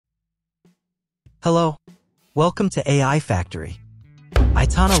Hello. Welcome to AI Factory.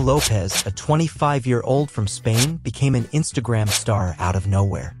 Aitana Lopez, a 25-year-old from Spain, became an Instagram star out of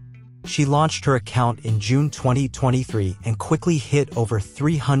nowhere. She launched her account in June 2023 and quickly hit over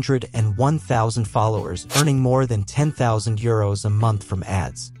 301,000 followers, earning more than 10,000 euros a month from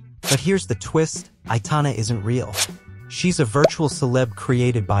ads. But here's the twist, Aitana isn't real. She's a virtual celeb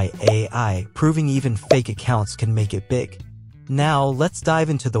created by AI, proving even fake accounts can make it big. Now, let's dive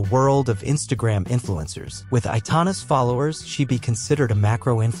into the world of Instagram influencers. With Aitana's followers, she'd be considered a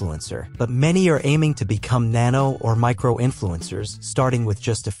macro-influencer, but many are aiming to become nano or micro-influencers, starting with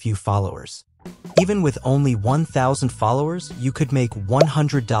just a few followers. Even with only 1,000 followers, you could make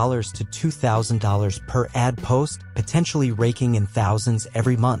 $100 to $2,000 per ad post, potentially raking in thousands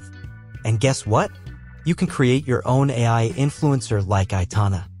every month. And guess what? You can create your own AI influencer like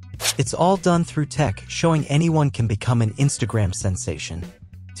Aitana. It's all done through tech, showing anyone can become an Instagram sensation.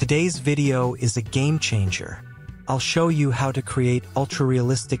 Today's video is a game changer. I'll show you how to create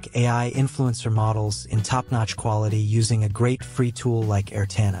ultra-realistic AI influencer models in top-notch quality using a great free tool like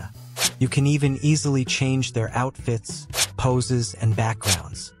Aitana. You can even easily change their outfits, poses, and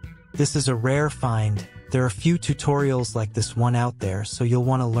backgrounds. This is a rare find. There are few tutorials like this one out there, so you'll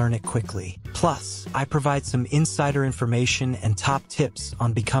want to learn it quickly. Plus, I provide some insider information and top tips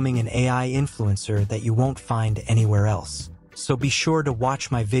on becoming an AI influencer that you won't find anywhere else. So be sure to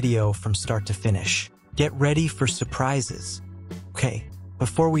watch my video from start to finish. Get ready for surprises. Okay,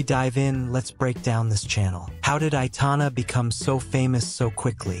 before we dive in, let's break down this channel. How did Aitana become so famous so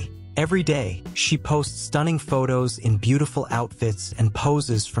quickly? Every day, she posts stunning photos in beautiful outfits and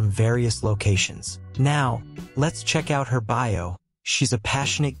poses from various locations. Now, let's check out her bio. She's a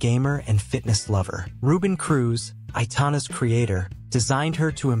passionate gamer and fitness lover. Ruben Cruz, Aitana's creator, designed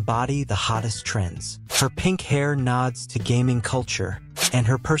her to embody the hottest trends. Her pink hair nods to gaming culture, and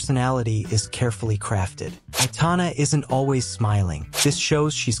her personality is carefully crafted. Aitana isn't always smiling. This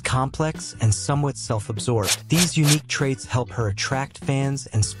shows she's complex and somewhat self-absorbed. These unique traits help her attract fans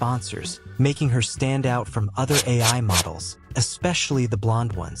and sponsors, making her stand out from other AI models, especially the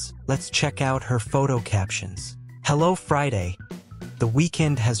blonde ones. Let's check out her photo captions. Hello Friday. The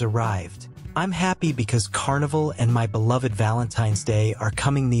weekend has arrived. I'm happy because Carnival and my beloved Valentine's Day are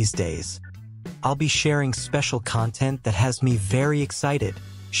coming these days. I'll be sharing special content that has me very excited.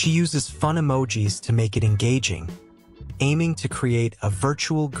 She uses fun emojis to make it engaging, aiming to create a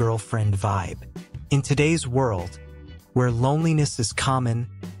virtual girlfriend vibe. In today's world, where loneliness is common,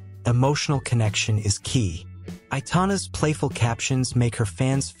 emotional connection is key. Aitana's playful captions make her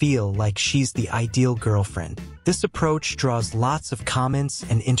fans feel like she's the ideal girlfriend. This approach draws lots of comments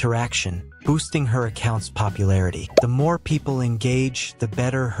and interaction, boosting her account's popularity. The more people engage, the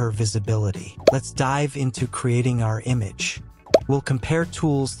better her visibility. Let's dive into creating our image. We'll compare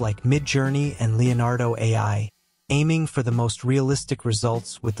tools like Midjourney and Leonardo AI, aiming for the most realistic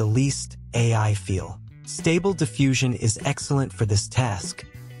results with the least AI feel. Stable Diffusion is excellent for this task,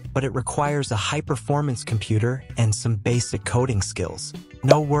 but it requires a high-performance computer and some basic coding skills.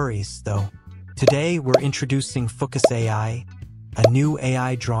 No worries, though. Today, we're introducing Focus AI, a new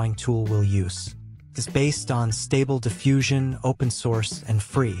AI drawing tool we'll use. It's based on Stable Diffusion, open source, and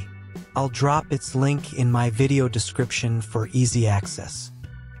free. I'll drop its link in my video description for easy access.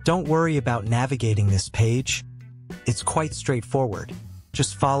 Don't worry about navigating this page. It's quite straightforward.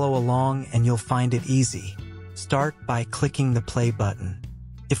 Just follow along and you'll find it easy. Start by clicking the play button.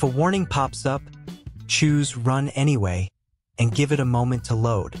 If a warning pops up, choose Run Anyway and give it a moment to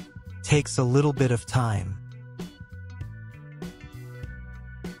load. Takes a little bit of time.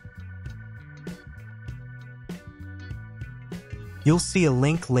 You'll see a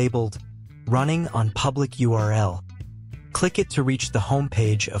link labeled Running on Public URL. Click it to reach the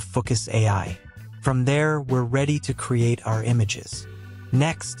homepage of Focus AI. From there, we're ready to create our images.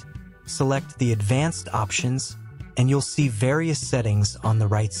 Next, select the Advanced options and you'll see various settings on the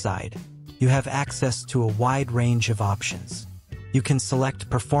right side. You have access to a wide range of options. You can select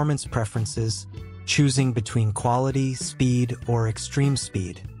performance preferences, choosing between quality, speed, or extreme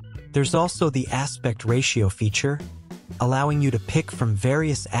speed. There's also the aspect ratio feature, allowing you to pick from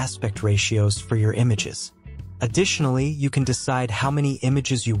various aspect ratios for your images. Additionally, you can decide how many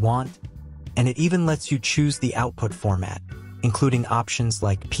images you want, and it even lets you choose the output format, including options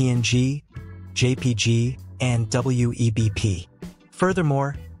like PNG, JPG, and WEBP.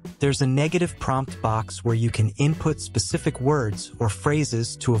 Furthermore, there's a negative prompt box where you can input specific words or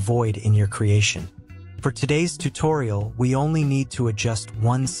phrases to avoid in your creation. For today's tutorial, we only need to adjust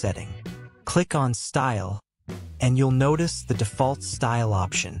one setting. Click on Style, and you'll notice the default style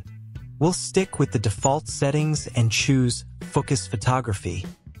option. We'll stick with the default settings and choose Focus Photography.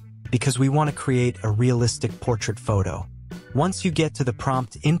 because we want to create a realistic portrait photo. Once you get to the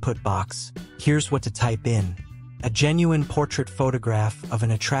prompt input box, here's what to type in. A genuine portrait photograph of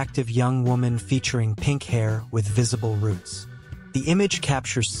an attractive young woman featuring pink hair with visible roots. The image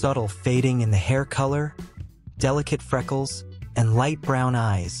captures subtle fading in the hair color, delicate freckles, and light brown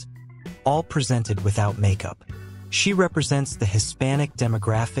eyes, all presented without makeup. She represents the Hispanic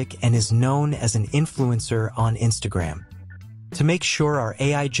demographic and is known as an influencer on Instagram. To make sure our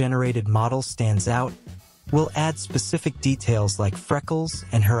AI-generated model stands out, we'll add specific details like freckles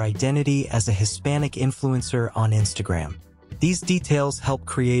and her identity as a Hispanic influencer on Instagram. These details help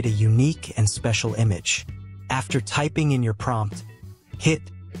create a unique and special image. After typing in your prompt, hit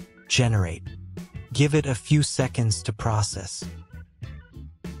Generate. Give it a few seconds to process.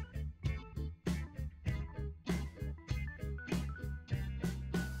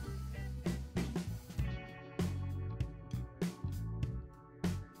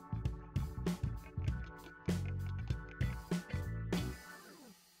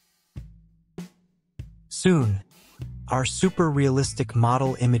 Soon, our super realistic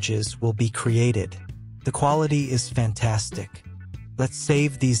model images will be created. The quality is fantastic. Let's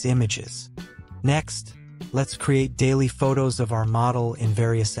save these images. Next, let's create daily photos of our model in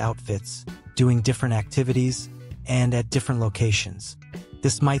various outfits, doing different activities, and at different locations.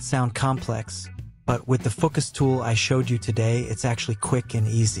 This might sound complex, but with the focus tool I showed you today, it's actually quick and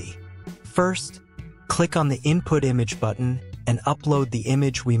easy. First, click on the Input Image button and upload the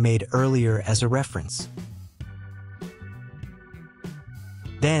image we made earlier as a reference.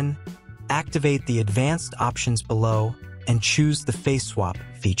 Then, activate the advanced options below and choose the face swap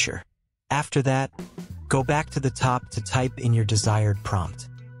feature. After that, go back to the top to type in your desired prompt.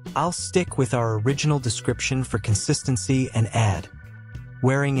 I'll stick with our original description for consistency and add,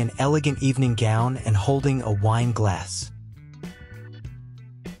 wearing an elegant evening gown and holding a wine glass.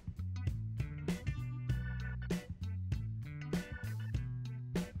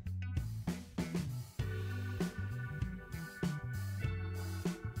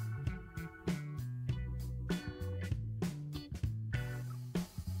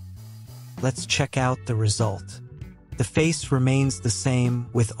 Let's check out the result. The face remains the same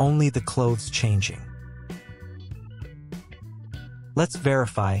with only the clothes changing. Let's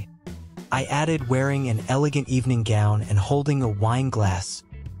verify. I added wearing an elegant evening gown and holding a wine glass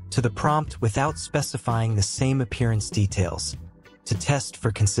to the prompt without specifying the same appearance details to test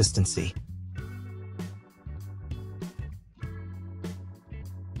for consistency.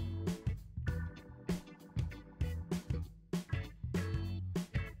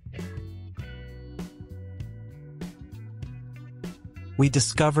 We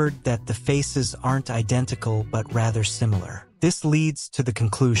discovered that the faces aren't identical but rather similar. This leads to the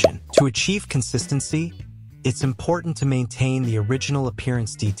conclusion. To achieve consistency, it's important to maintain the original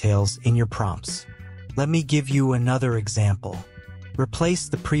appearance details in your prompts. Let me give you another example. Replace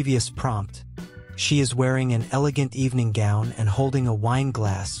the previous prompt. She is wearing an elegant evening gown and holding a wine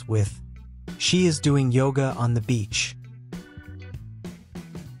glass with, she is doing yoga on the beach.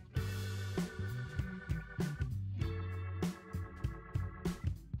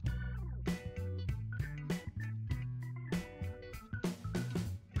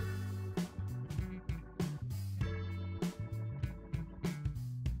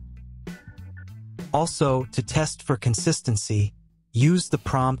 Also, to test for consistency, use the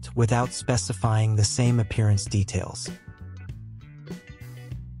prompt without specifying the same appearance details.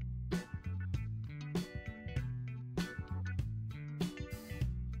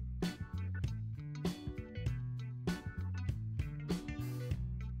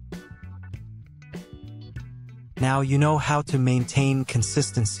 Now you know how to maintain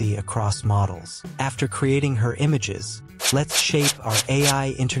consistency across models. After creating her images, let's shape our AI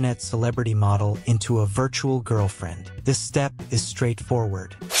internet celebrity model into a virtual girlfriend. This step is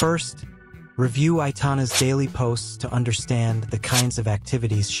straightforward. First, review Aitana's daily posts to understand the kinds of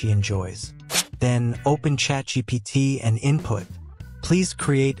activities she enjoys. Then open ChatGPT and input, please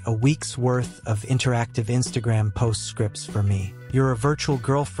create a week's worth of interactive Instagram post scripts for me. You're a virtual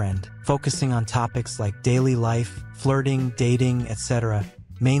girlfriend, focusing on topics like daily life, flirting, dating, etc.,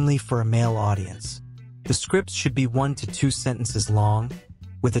 mainly for a male audience. The scripts should be 1 to 2 sentences long,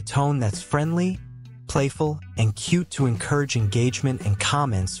 with a tone that's friendly, playful, and cute to encourage engagement and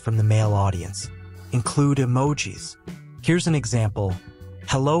comments from the male audience. Include emojis. Here's an example.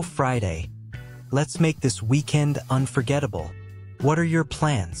 Hello Friday. Let's make this weekend unforgettable. What are your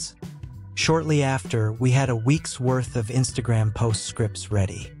plans? Shortly after, we had a week's worth of Instagram post scripts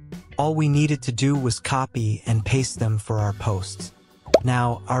ready. All we needed to do was copy and paste them for our posts.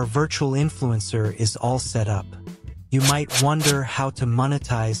 Now, our virtual influencer is all set up. You might wonder how to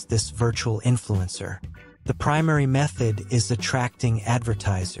monetize this virtual influencer. The primary method is attracting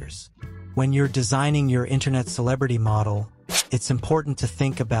advertisers. When you're designing your internet celebrity model, it's important to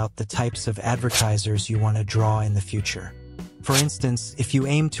think about the types of advertisers you want to draw in the future. For instance, if you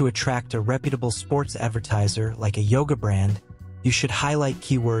aim to attract a reputable sports advertiser like a yoga brand, you should highlight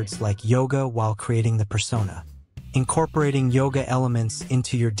keywords like yoga while creating the persona. Incorporating yoga elements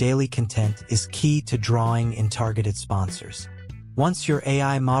into your daily content is key to drawing in targeted sponsors. Once your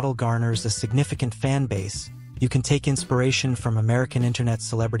AI model garners a significant fan base, you can take inspiration from American internet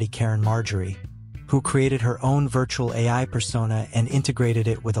celebrity Karen Marjorie, who created her own virtual AI persona and integrated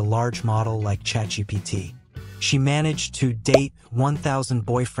it with a large model like ChatGPT. She managed to date 1,000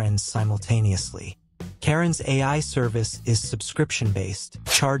 boyfriends simultaneously. Karen's AI service is subscription-based,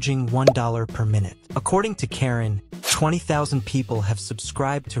 charging $1 per minute. According to Karen, 20,000 people have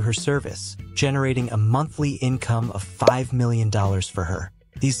subscribed to her service, generating a monthly income of $5 million for her.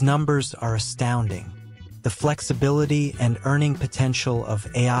 These numbers are astounding. The flexibility and earning potential of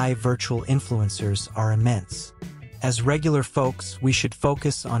AI virtual influencers are immense. As regular folks, we should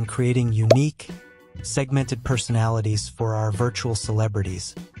focus on creating unique, segmented personalities for our virtual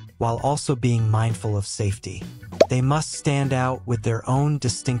celebrities, while also being mindful of safety. They must stand out with their own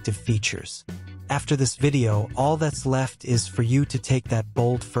distinctive features. After this video, all that's left is for you to take that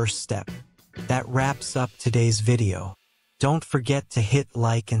bold first step. That wraps up today's video. Don't forget to hit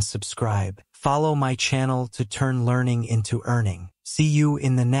like and subscribe. Follow my channel to turn learning into earning. See you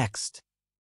in the next.